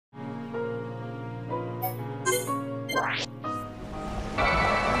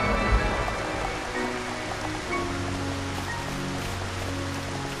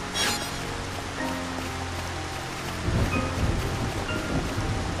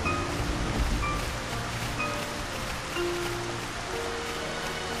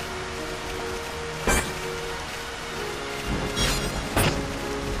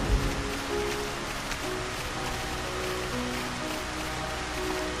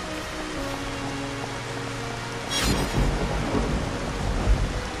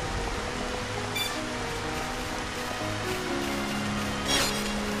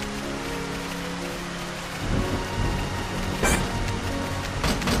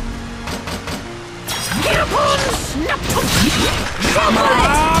Come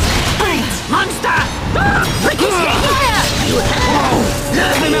on! Monster! Ricky's here!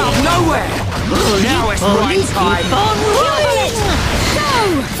 Let him out of nowhere! Now it's right time! On rolling!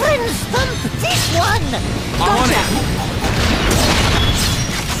 Go! Friends thump this one! I'm on it!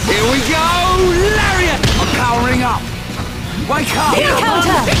 Here we go! Lariat! I'm powering up! Wake up! Here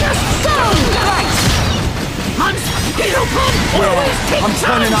counter! Go! Right! Monster! Hero pump! Always take I'm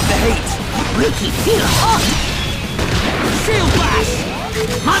turning up the heat! Ricky, feel hot! Shield bash!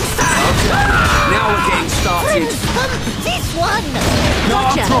 Monster! Okay, now we're getting started. Friends thump this one!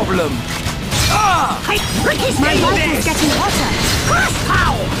 Not a problem. Hey, Ricky's My getting life is this! getting hotter. Crash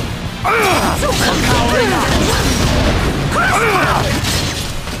pow! I'm powering up. Crash pow!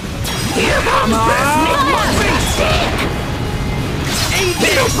 Here comes Monster! Sick! Eat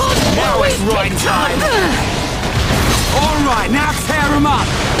this! Now it's right time. Alright, now tear him up.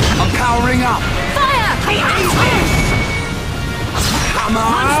 I'm powering up. Fire! Hey, Eat this! Come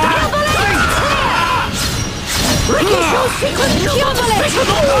on! Ricky's your secret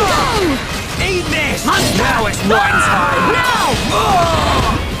despicable! Go! Eat this! Monster! Now it's right time. Now!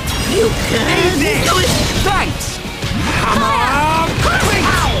 You can Eat this! do it! Thanks! Come on!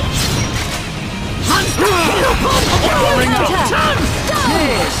 Monster! Hero bomb! Powering up.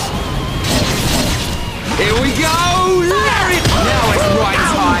 Yes! Here we go! Larry! Now it's right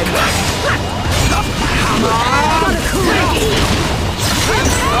time. Come on!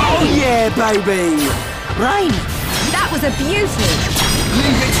 Oh yeah, baby! Ryan, that was a beauty.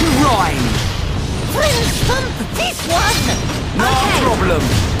 Leave it to Ryan. Friends thump this one! No problem.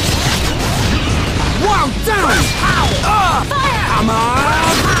 Wow, down! Fire! Come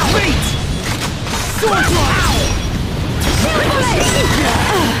on! Beat! Sword drive!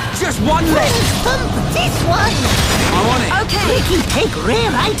 Just one left. Friends thump this one! I'm on it. Okay. Ricky, take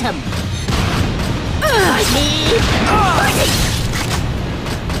rare item. Ricky!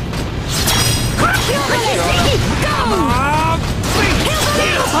 Come on! Beat!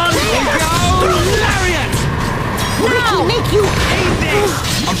 Here we go! Lariat! Ricky, make you... Eat this!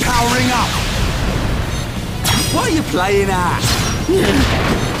 I'm powering up. What are you playing at?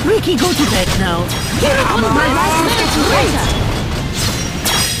 Ricky, go to bed now. Come on! My last minute later.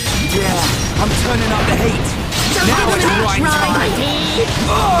 Yeah, I'm turning up the heat. Now it's right time. Eat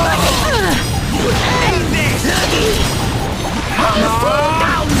this! Come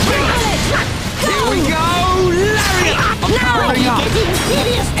on! Here we go! Lariat! I'm powering up. Getting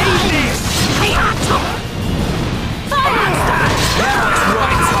serious Eat time. this! Monster! Now it's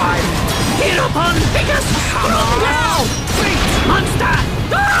right time. Get up on biggest Come on! now! Beat! Monster!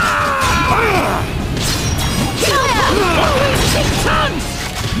 Always take chance!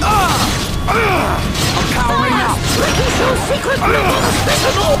 I'm powering up. Ricky shows secret weapon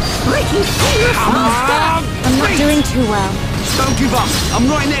special! Ricky, serious Come monster! on! I'm not doing too well. Don't give up. I'm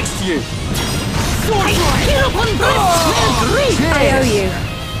right next to you. Hey, get up on breath! I owe you.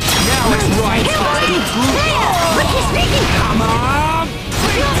 Now it's right time. Ricky's sneaking! Come on!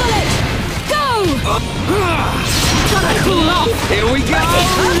 Level it! Go! Gotta cool off! Here we go!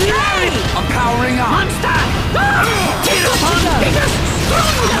 Okay. I'm powering up. Monster! Get up on biggest,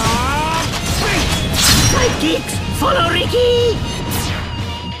 strongest! Sidekicks, follow Ricky!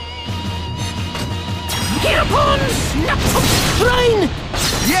 Get up on snap! Rhine!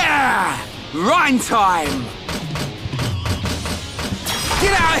 Yeah! Rhine time!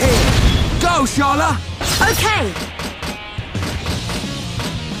 Get out of here! Go, Charlotte! Okay.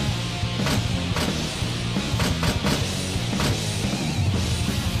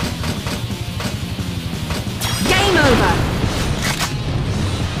 Game over.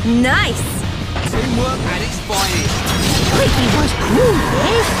 Nice. Teamwork at its finest. Ricky was cool,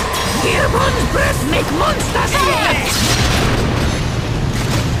 yes? Here one's breath make monsters!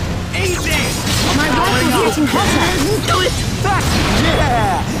 Eat this! I'm My powering rifle's up. getting hotter. Do it!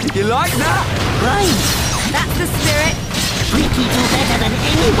 Yeah! You like that? Right! That's the spirit. Ricky do better than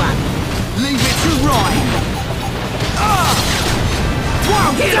anyone! Leave it to Ryan.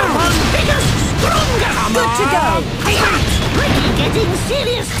 Hereupon, biggest, strongest! Good to go. Hiya! Ricky getting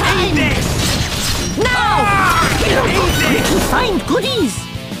serious time! Eat this! Now! Hereupon, Eat this! Ricky find goodies!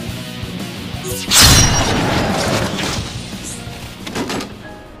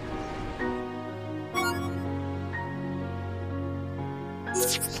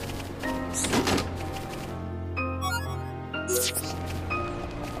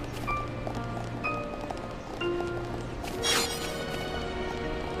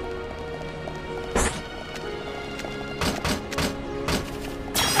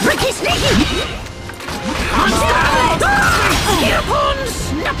 Ricky sneaky! Hereupon,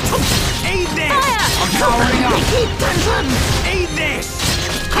 snap! Eat this! Fire! I'm powering up! Ricky tantrum! Eat this!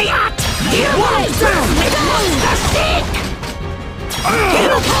 Hayat! Hereupon, down. with monster stick!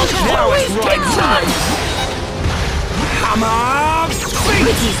 Hereupon, Now always it's right kicks time. on! Come on!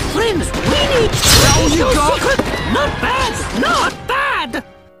 Ricky's friends, we need All you your got? secret! Not bad! Not bad!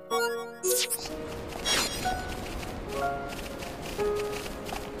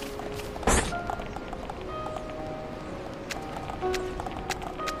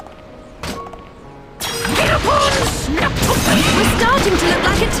 Hereupon, snap! We're starting to look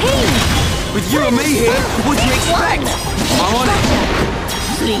like a team. With you and me here, what do you expect? I'm on it!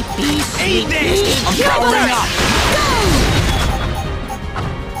 Sleepy, Eat this! sleepy! I'm powering up!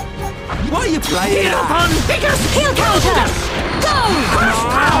 What are you playing at? Hereupon, biggest Heel counter. Go! Crush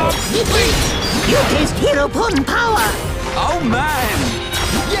power! You taste Hereupon power! Oh man!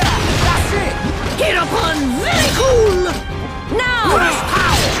 Yeah, that's it! Hereupon, very cool! Now! Crush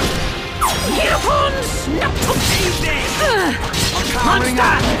power! Hereupon, snap! Eat this! I'm powering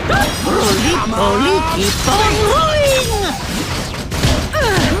Monster! up! Roly poly, keep on rolling!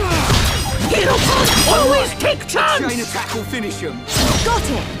 Hereupon, always take Chain chance! attack will finish him. Got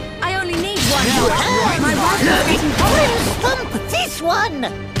it. I only need one. Now it's right My time. rifle's getting cold. Thump this one!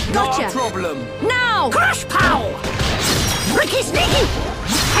 Not Gotcha. a problem. Now! Crush pow! Ricky sneaky!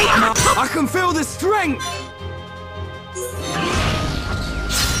 Hiya! I can feel the strength.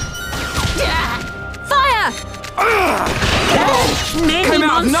 Fire! Many Came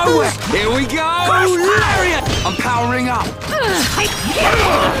out of monsters! nowhere. Here we go. Crush Lariat. I'm powering up.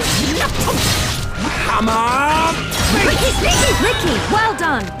 Come on. Ricky sneaky! Ricky, well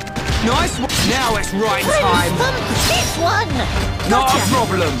done. Nice one. Now it's right time. Thump this one! Not a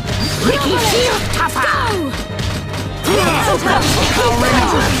problem. Ricky feel tougher! Powering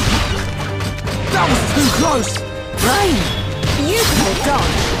up. That was too close. Ryan! Beautiful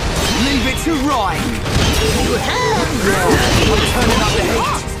dodge. Leave it to Ryan. You have I'm turning up the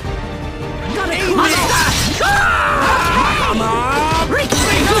heat. Got it. Eat this. Come on. Ricky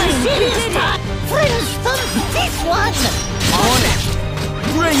serious time! Friends thump this one! On it.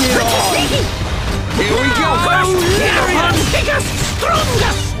 Bring it on. Sneaky! Here we go. Hereupon, Lariat. biggest,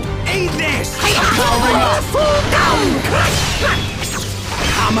 strongest! Eat this. Hiya! I'm powering up. Fall down! Crush!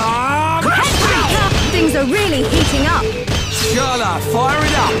 Come on. Things are really heating up. Shala, fire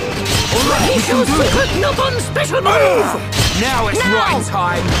it up. All right, we He's can your do it. secret Nobon special move! Now it's Now. right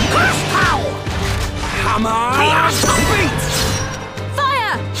time. Crush pow! Come on. Hiya! Beat.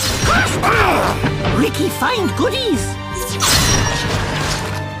 Fire! Crush pow! Ricky find goodies!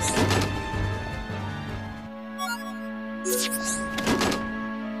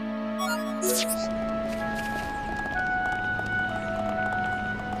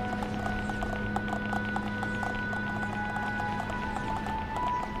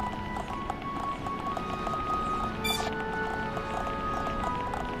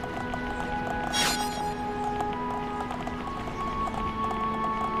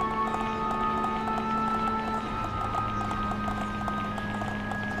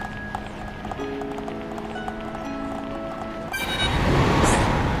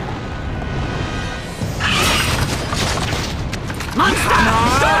 Monster!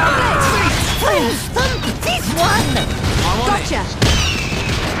 Friends thump this one! I'm on Gotcha. it.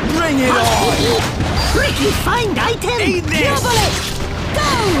 Bring it on. Ricky find item! Eat this. Double it!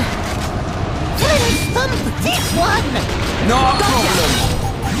 Go! Friends thump this one! No problem.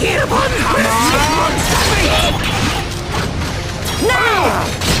 Hereupon, monster stick! Now!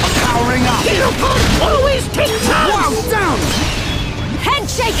 I'm powering up. Hereupon, always take chance! Wow, down. Head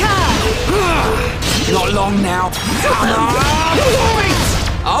shaker! Not long now. Come on. Beat.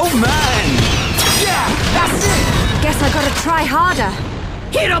 Oh man. Yeah, that's it. Guess I gotta try harder.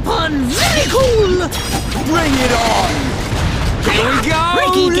 Hereupon, very cool! Bring it on. Here we go.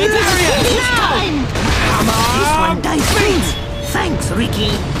 Ricky, get it Lariat. this time! Come This on. one dies free! Thanks,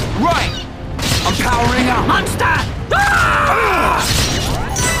 Ricky! Right. I'm powering up. Monster! Ah!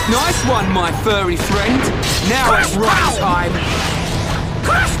 Nice one, my furry friend. Now it's right time.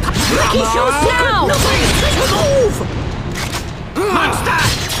 Ricky shows now! Nobody's special move! Monster!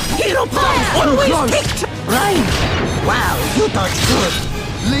 Hero Pump always picked! Ryan! Wow, you dodged good.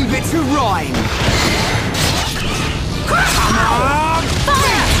 Leave it to Rhyme.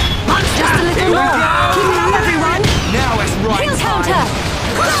 Fire! Monster! Just a little Here we more. go. Keep it up, everyone. Now it's Rhyme Kill time. counter.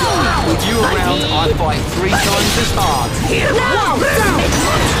 With you around, I fight 3 times as hard. Hero Now! Pump! Make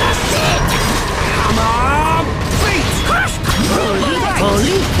monster sick! Come on! Beat! Crush!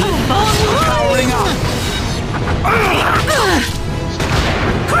 Holy keep on Powering up.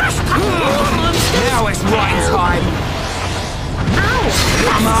 Crush! Monster! Now it's Rhyme time.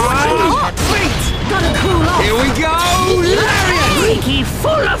 Come on! Beat! Gotta cool off. Here we go! Lariat! Ricky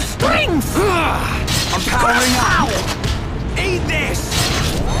full of strength! I'm powering up. Eat this!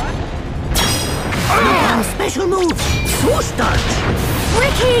 Special move! Swoosh dodge!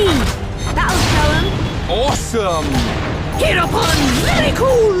 Ricky! That'll show him. Awesome! Get up on! Very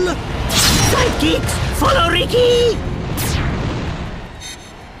cool! Sidekicks, follow Ricky!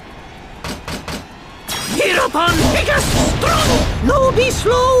 Get up on! Bigger, strong! No be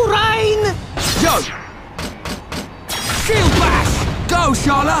slow, Ryan! Yo! Shield bash! Go,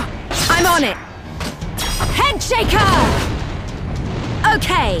 Charlotte! I'm on it. Head shaker!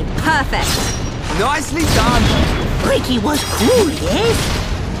 Okay, perfect. Nicely done! Ricky was cool, yes?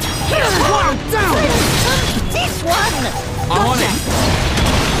 Here's one down! This one! I'm on it!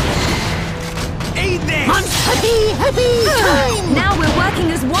 Eat this! Happy time! Now we're working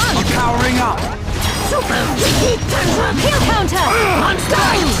as I'm one. powering up! Super Ricky tantrum! Kill counter. Monster!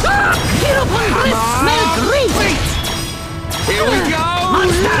 Get up on this! Smell great! Beat! Here we go!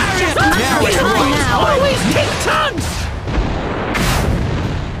 Monster! Now it's Time Rhyme now. time! Always take chance!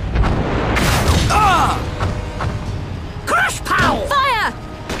 Crush pow! Fire!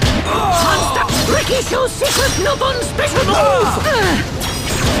 Monster! Ricky shows secret Nobun special move!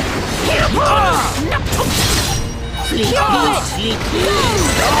 Here, snap! Sleep!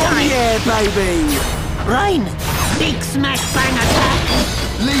 Oh yeah, baby! Ryan! Big smash bang attack!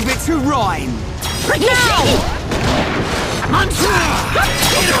 Leave it to Rhyme! Ricky! Monster!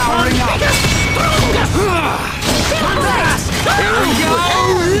 Get Powering up. Here we go!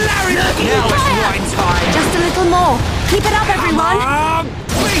 Lariat! Now it's Rhyme time! Just a little more. Keep it up, everyone.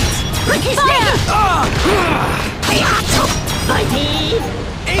 Beat! Ricky Fire! Mighty!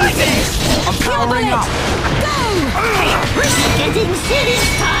 Eat this! I'm powering bullet. up! Ricky getting serious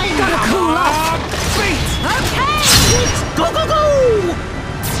time! Gotta cool off. Beat! Okay. Go, go, go!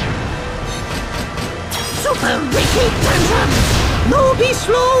 Super Ricky tantrum! No be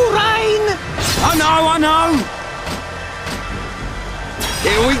slow, Ryan! I know!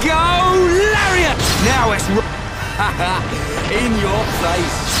 Here we go! Lariat! Now it's in your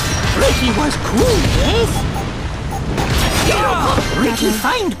face! Ricky was cool, yes? Ricky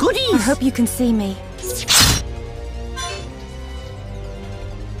find I goodies! hope you can see me.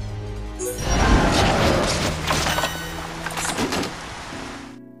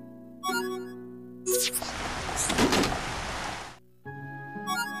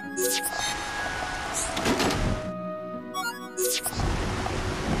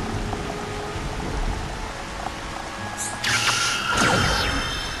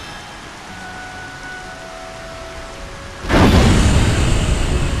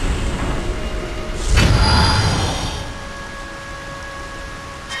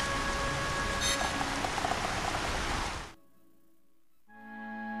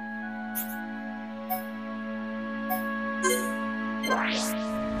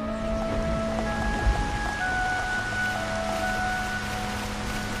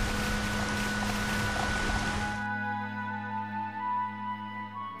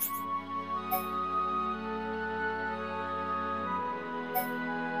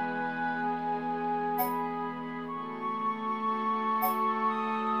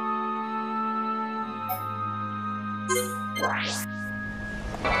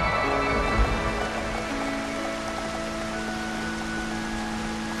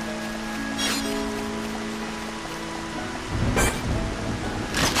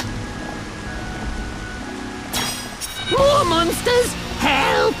 More monsters!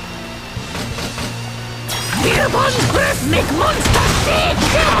 Help! Beerbon breath make monster sick!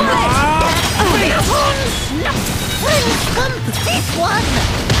 Beerbon snap! Friend scump this one!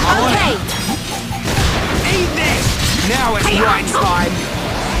 Okay. Eat this! Now it's Rhyme time!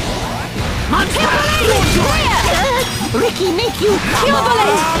 Monster! Ricky make you Pure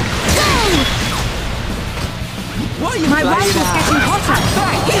bullet. Go! What are you My playing rifle's at? getting hotter.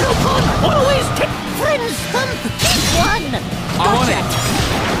 Beerbon always take friend scump this one! I'm on it!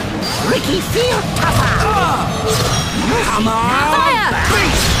 Ricky feel tougher! Come on! Fire!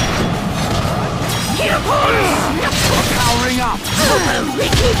 Beat! Hereupon! I'm powering up!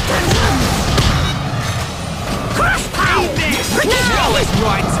 Ricky Dungeon! Crush pow! Now it's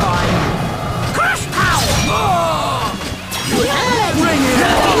right time! Crush pow! Bring it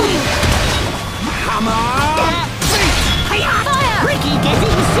on! Come on! Fire! Ricky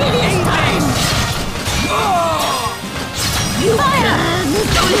getting serious time! You fire!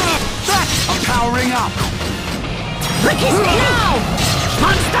 I'm powering up! Ricky's now!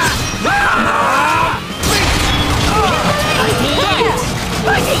 Monster!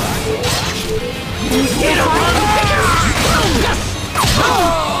 Fighting! Get on!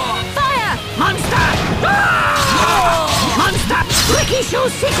 Fire! Monster! Monster! Ricky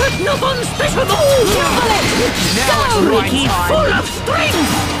shows secret Nobun special move! Now it's right Ricky time! full of strength!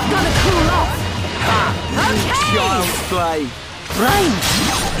 Gotta cool off. Okay! Child's play! Rhyme!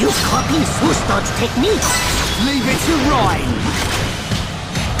 You copy Sustod's technique! Leave it to Rhyme!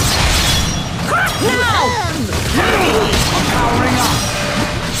 Now! I'm powering up!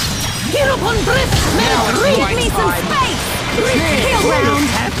 Hereupon breath Now it's smell right me some time! space! Cheers. Full round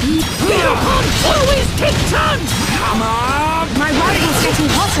happy! Hereupon always take chance! Come on! My rifle's getting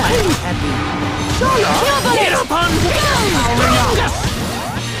hotter. Hereupon strongest!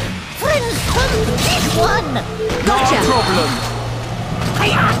 Friends from this one! Gotcha. No problem!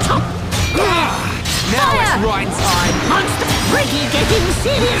 Hayato! Now it's right time! Monster! Ricky getting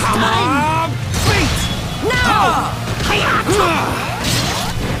serious Come time! on! Beat! Now! Hayato!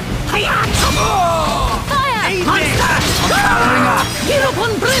 Hayato! Fire! Monster! I'm powering up!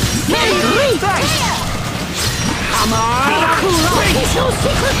 Hereupon breath smell great! Come on! Ricky shows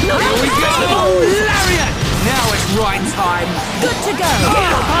secret no Here we go! move! Lariat! Now it's right time! Good to go.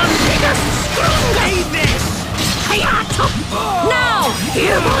 Hereupon biggest strongest! Eat this! Hayato! Now!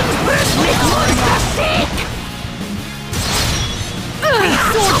 Hereupon breath make monster sick!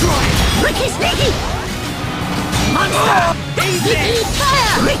 Hayato! Ricky sneaky! Monster! Eat this!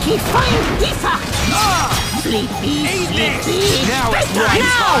 Fire! Ricky find Tifa! Sleepy, Eat this! sleepy! Now it's Better right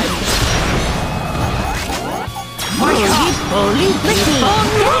now! time! Holy, Ricky, get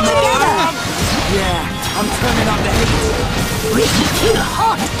it together. Yeah, I'm turning up the heat! Ricky feel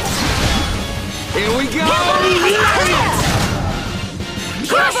hot! Here we go! Lariat!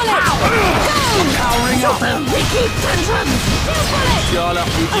 Crush power! I'm powering up! Super Ricky tantrums! Charlotte,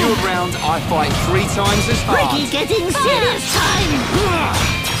 with you around, I fight 3 times as hard! Ricky getting serious time!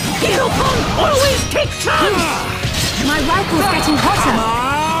 Hereupon always take chance! My rifle's getting hotter.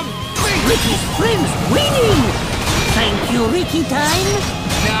 Ricky's friends winning! Thank you, Ricky time!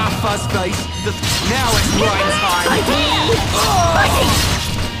 Now, Fuzzface, now it's right time! Fighting! Fighting!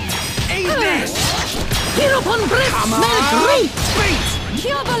 Eat this! Hereupon breath Come smell on! great! Beat!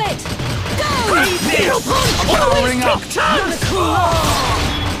 Cure bullet. Go. Eat this! Hereupon I'm always powering up! take chance!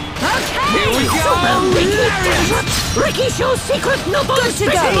 Okay. Here we go! Super Ricky Lariat! tantrums! Ricky shows secret Nobun Good to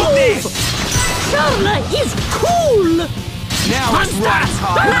go. special Eat move! this! Charla is cool! Now it's right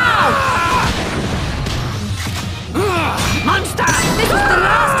time! Now! Monster! This is the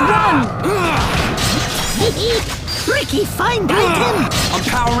last run. Ricky, find item! I'm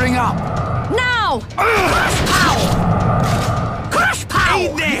powering up! Now. Crush pow! Crush pow!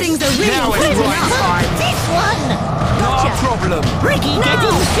 Eat this! Things are really now it's heating right up. time! This one! No Gotcha. problem! Ricky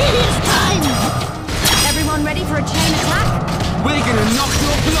getting serious time! Everyone ready for a chain attack? We're gonna knock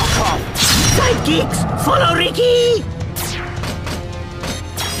your block off! Sidekicks, follow Ricky!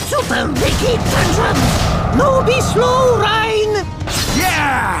 Super Ricky tantrums! No be slow, Rhine!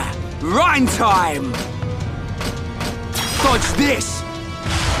 Yeah! Rhyme time! Dodge this!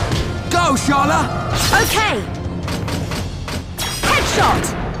 Go, Charla! Okay. Headshot.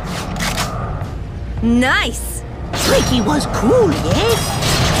 Nice. Ricky was cool, yes?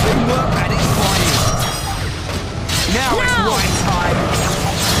 Teamwork at its finest! Now it's Now. right time!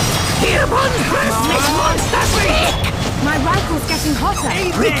 Hereupon first make monster sick! My rifle's getting hotter.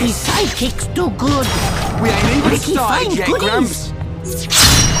 Eat Ricky's this! sidekicks do good! We ain't even Ricky, started find yet, goodies. Gramps!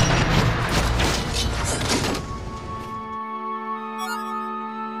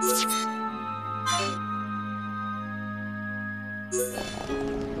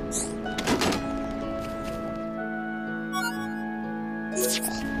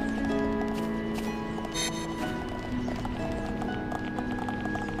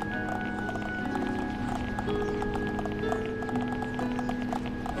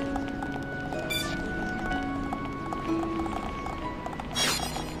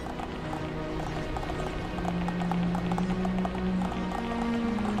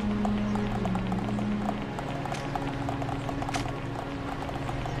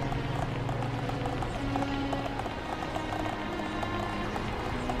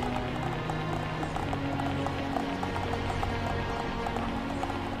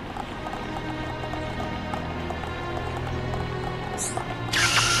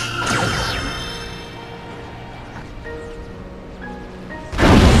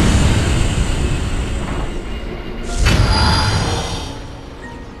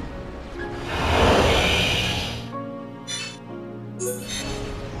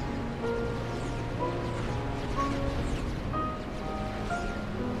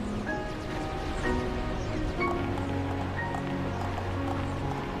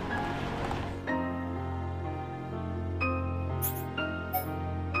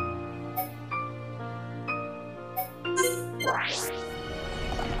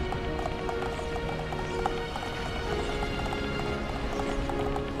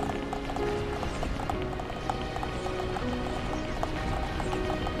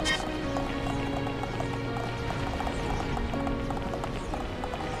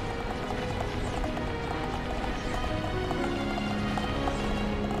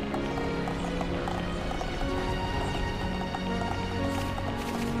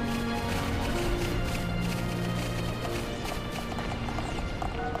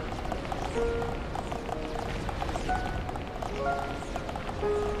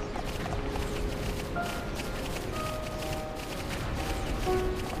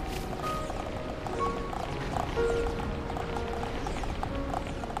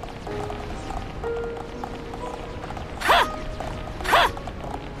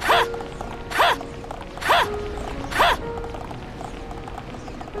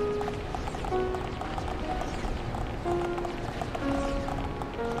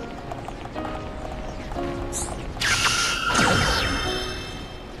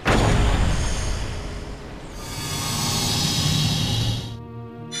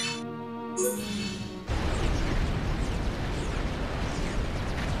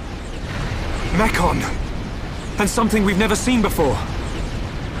 Mechon. And something we've never seen before.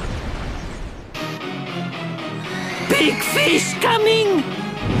 Big fish coming!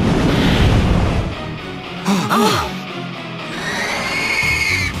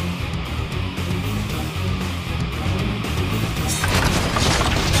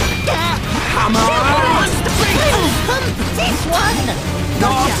 Come on! This one!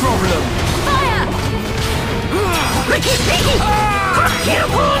 No problem! Fire! Ricky Piggy!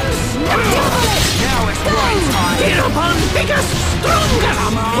 Hereupons! Now it's right time! Hereupon biggest, strongest!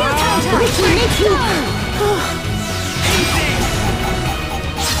 Come on! Ricky Nicky!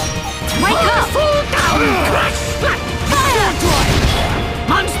 Wake up! Fall down! Crash! Flat! Fire!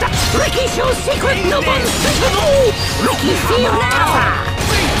 Monster! Ricky shows secret no monster! Ricky feel now!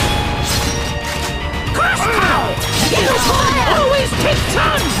 Crash cow! Hereupon always take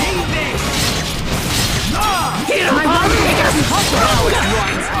turn! Hereupon biggest, strongest!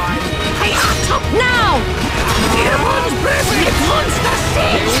 Right time! Hey, up now! Hereupon birthday monster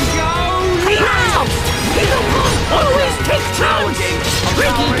Here six! we go! Hey, now! Hereupon always take turns!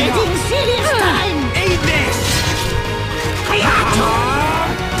 Ricky getting serious time! Eat this! Hey, up!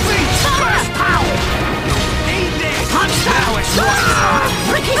 Crash cow! Eat this! Monster! Now it's right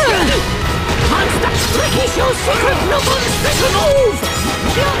time! Ricky Stinky! Monster! Ricky shows secret no special move!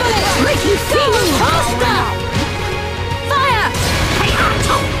 Ricky feels faster! Fire! Hey, up!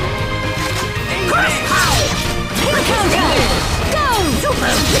 Crash cow! Ricky Stinky! Go!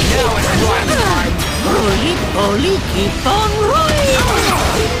 Super Ricky! Now it's right time! Roly poly, keep on rolling!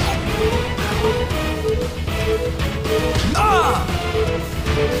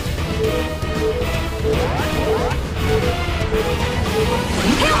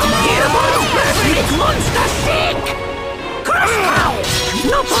 Hereupon make monster sick! Crash cow!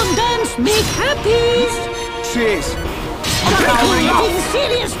 Not on dance, make happies! Cheers! I'm Ricky powering up! getting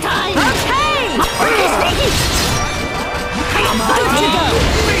serious time! Okay! Ricky sneaky! Hey, good to go!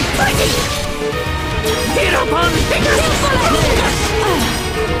 Ricky! Hereupon biggest, strongest!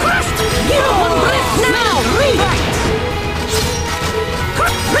 Crushed! Hereupon breath now! React!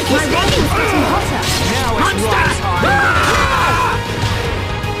 Ricky My sneaky! water's getting hotter. Now it's Monster! right time!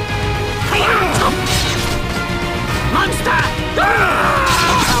 Hey, up! Monster!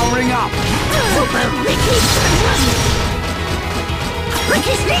 I'm powering up! Super Ricky!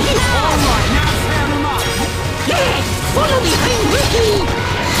 Ricky sneaky! Alright, now pound them up! Yes! Follow behind Ricky!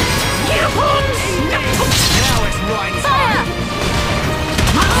 Hereupon! Now it's right time!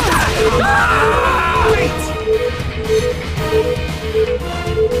 Monster! Wait!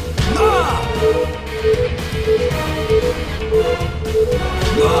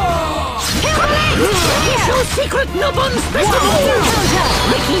 Ricky show secret no bun special move!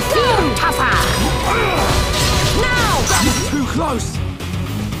 Ricky feel tougher! Now! That was too close!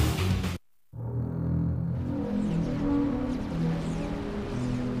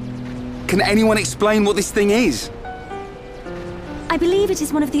 Can anyone explain what this thing is? I believe it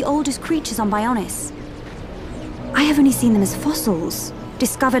is one of the oldest creatures on Bionis. I have only seen them as fossils,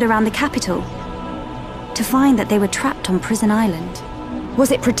 discovered around the capital. To find that they were trapped on Prison Island.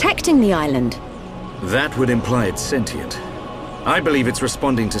 Was it protecting the island? That would imply it's sentient. I believe it's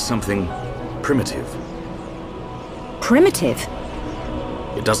responding to something primitive. Primitive?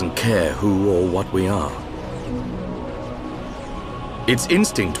 It doesn't care who or what we are. Its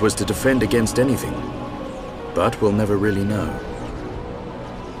instinct was to defend against anything, but we'll never really know.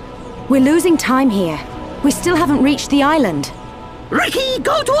 We're losing time here. We still haven't reached the island. Ricky,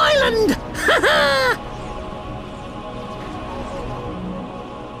 go to island! Ha ha!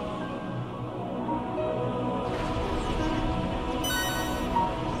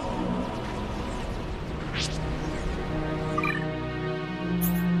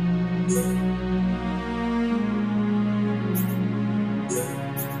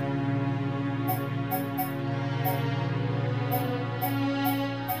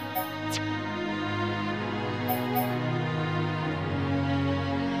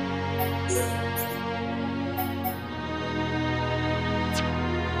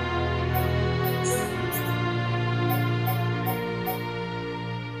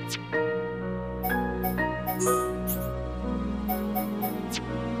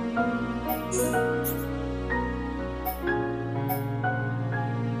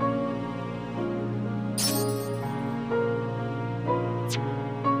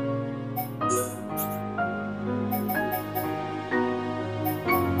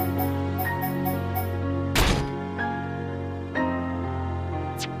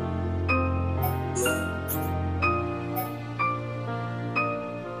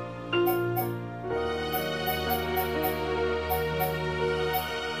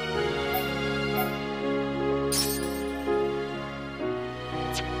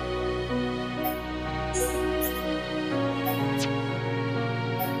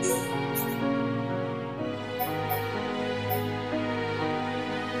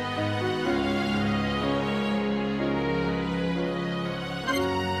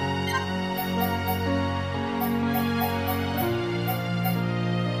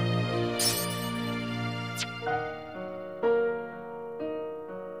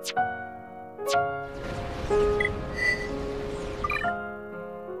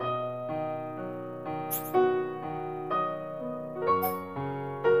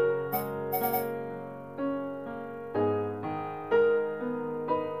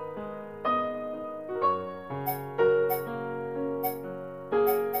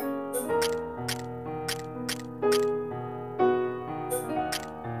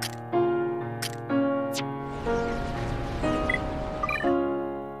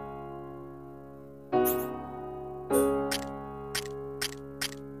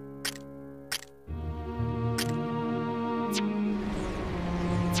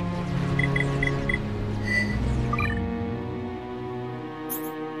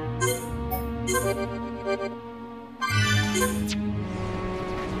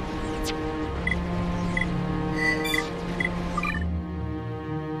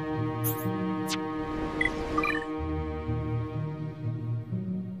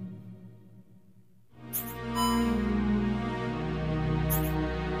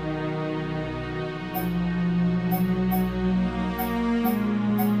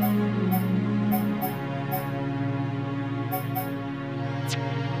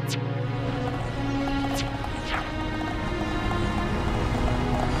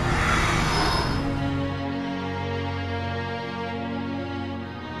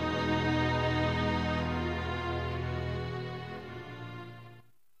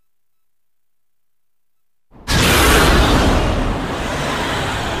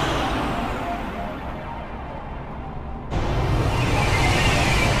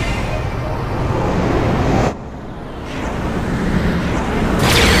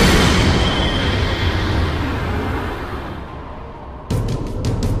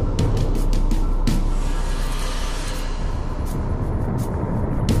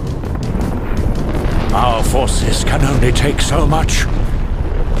 forces can only take so much.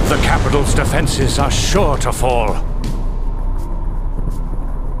 The capital's defenses are sure to fall.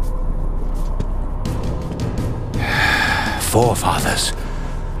 Forefathers,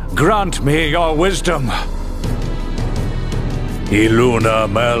 grant me your wisdom. Iluna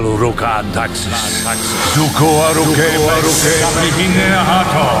mel rukan taxis. Suko aruke sabrihine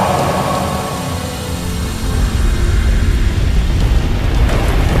hato.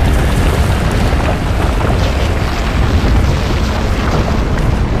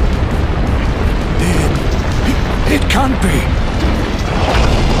 It can't be!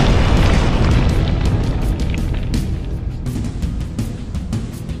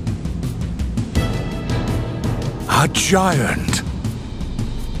 A giant!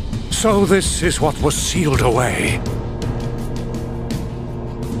 So this is what was sealed away.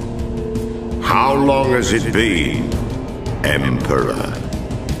 How long has it been, Emperor?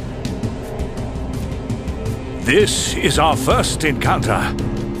 This is our first encounter.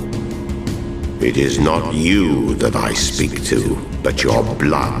 It is not you that I speak to, but your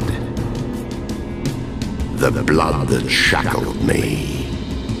blood. The blood that shackled me.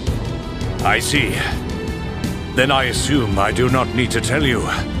 I see. Then I assume I do not need to tell you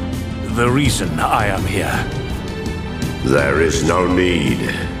the reason I am here. There is no need.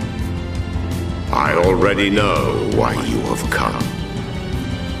 I already know why you have come.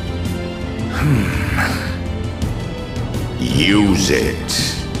 Use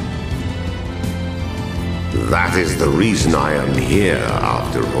it. That is the reason I am here,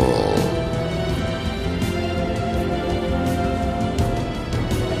 after all.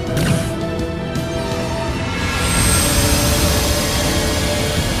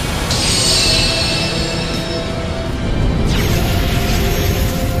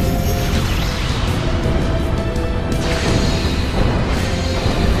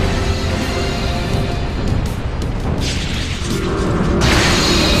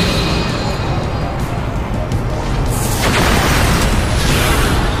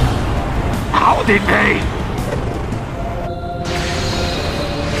 Did they?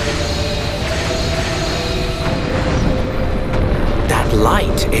 That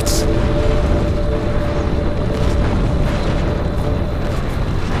light, it's...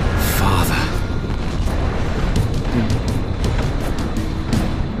 Father.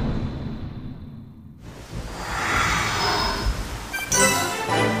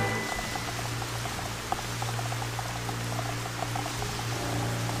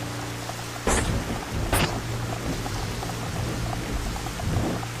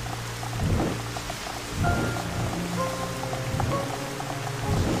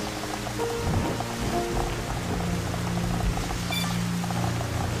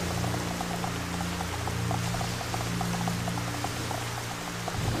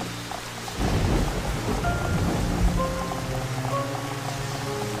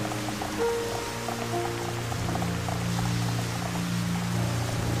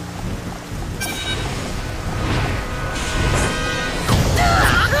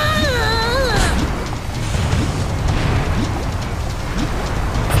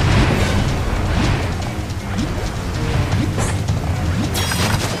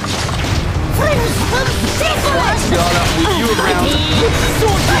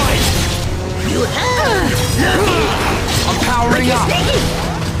 I'm powering up! Okay,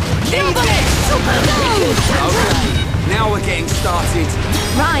 now we're getting started.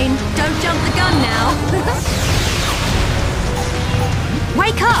 Ryan, don't jump the gun now.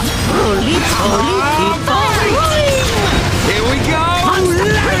 Wake up! Here we go!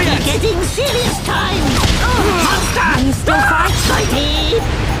 Monster, getting serious time! Monster! Can you still fight? Fighting!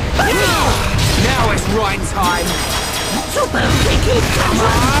 Now it's right time! Super Ricky, come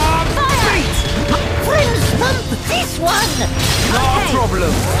on! Fire! Friends pump this one! No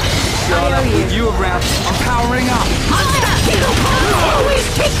problem! Charlotte, with you around, I'm powering up! Monster, hero power, always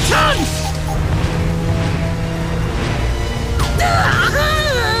take chance!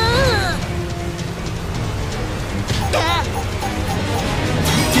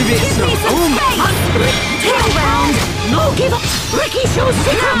 Give it some oomph! Tail round! No give up! Ricky shows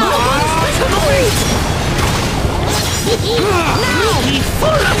secret moments! Now he's full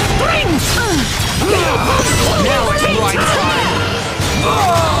of strength! Now it's right time!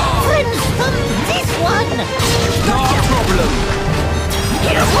 Friends from this one! No problem!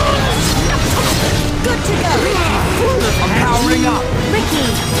 Good to go! I'm powering up! Ricky,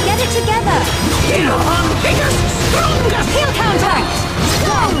 get it together! Biggest, strongest! Heel counter!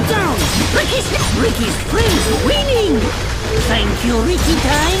 Down! Ricky's friends winning! Thank you, Ricky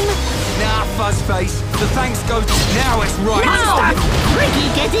time! Nah, Fuzzface. The thanks go... Now it's right Now! time! Ricky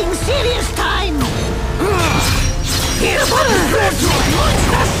getting serious time!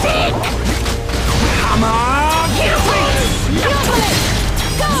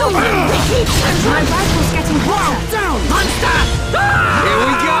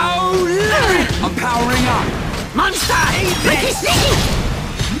 Monster! Ricky sneaky!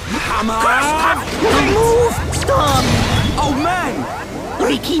 Hammer! Move! Storm! Oh man!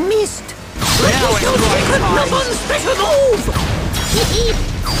 Ricky missed! Ricky Now it's showed right secret time. Nubbin special move!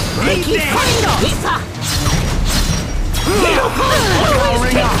 Ricky find Pizza! Hero Pulse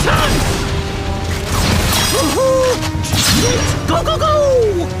always take chance! Go, go, go!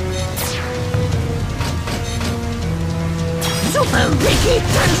 Super Ricky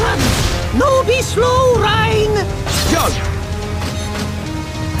Tantrum! No be slow, Rhine! Go!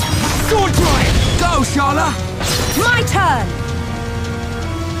 Sword drive! Go, Charlotte! My turn!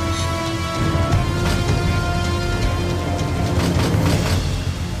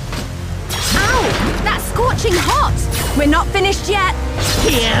 Ow! That's scorching hot! We're not finished yet!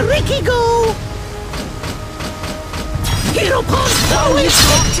 Here, Ricky, go! Hero Pulse always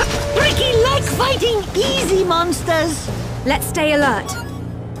take chance! Ricky like fighting easy monsters! Let's stay alert.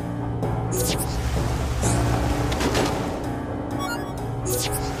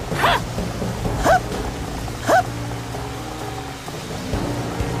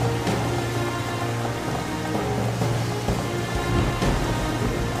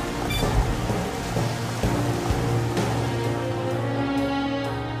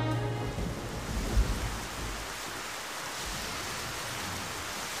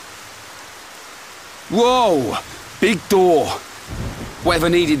 Whoa! Big door. Whatever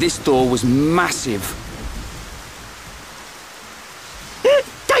needed this door was massive.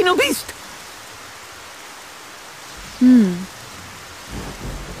 Dino Beast!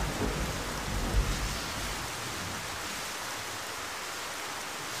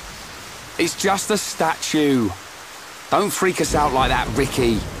 It's just a statue. Don't freak us out like that,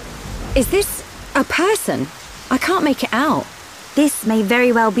 Ricky. Is this a person? I can't make it out. This may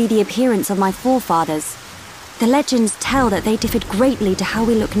very well be the appearance of my forefathers. The legends tell that they differed greatly to how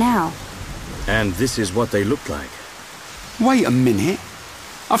we look now. And this is what they looked like. Wait a minute.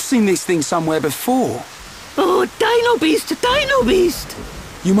 I've seen this thing somewhere before. Oh, Dino Beast, Dino Beast!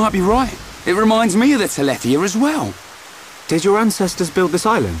 You might be right. It reminds me of the Telethia as well. Did your ancestors build this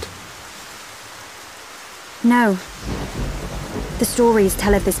island? No. The stories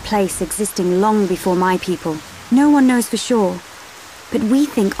tell of this place existing long before my people. No one knows for sure. But we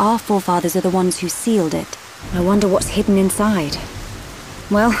think our forefathers are the ones who sealed it. I wonder what's hidden inside.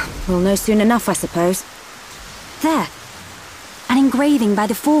 Well, we'll know soon enough, I suppose. There. An engraving by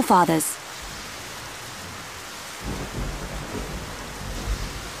the forefathers.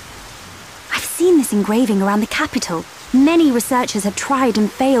 I've seen this engraving around the capital. Many researchers have tried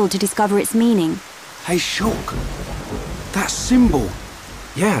and failed to discover its meaning. Hey, Shulk. That symbol.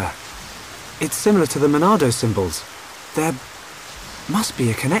 Yeah. It's similar to the Monado symbols. There must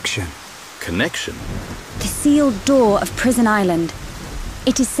be a connection. Connection? The sealed door of Prison Island.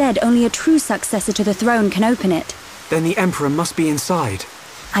 It is said only a true successor to the throne can open it. Then the Emperor must be inside.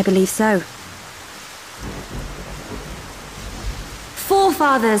 I believe so.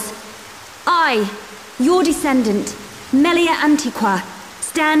 Forefathers, I, your descendant, Melia Antiqua,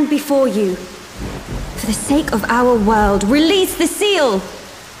 stand before you. For the sake of our world, release the seal!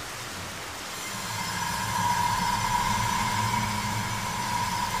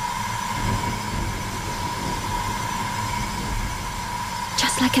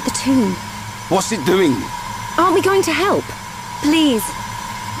 Just like at the tomb. What's it doing? Aren't we going to help? Please,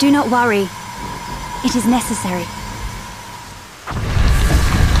 do not worry. It is necessary.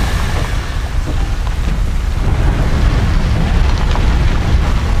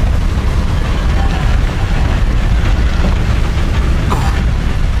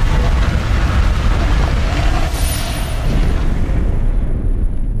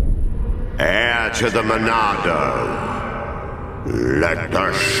 Heir to the Monado. Let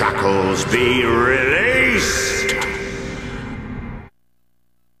the shackles be released!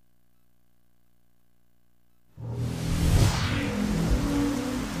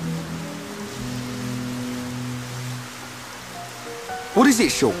 What is it,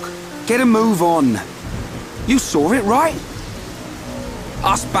 Shulk? Get a move on. You saw it, right?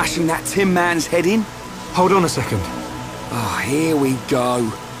 Us bashing that Tin Man's head in? Hold on a second. Oh, here we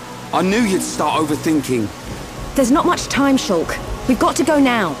go. I knew you'd start overthinking. There's not much time, Shulk. We've got to go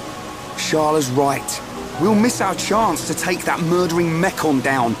now. Sharla's right. We'll miss our chance to take that murdering Mechon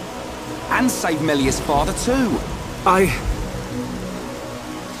down. And save Melia's father, too.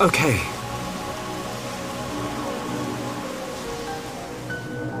 Okay.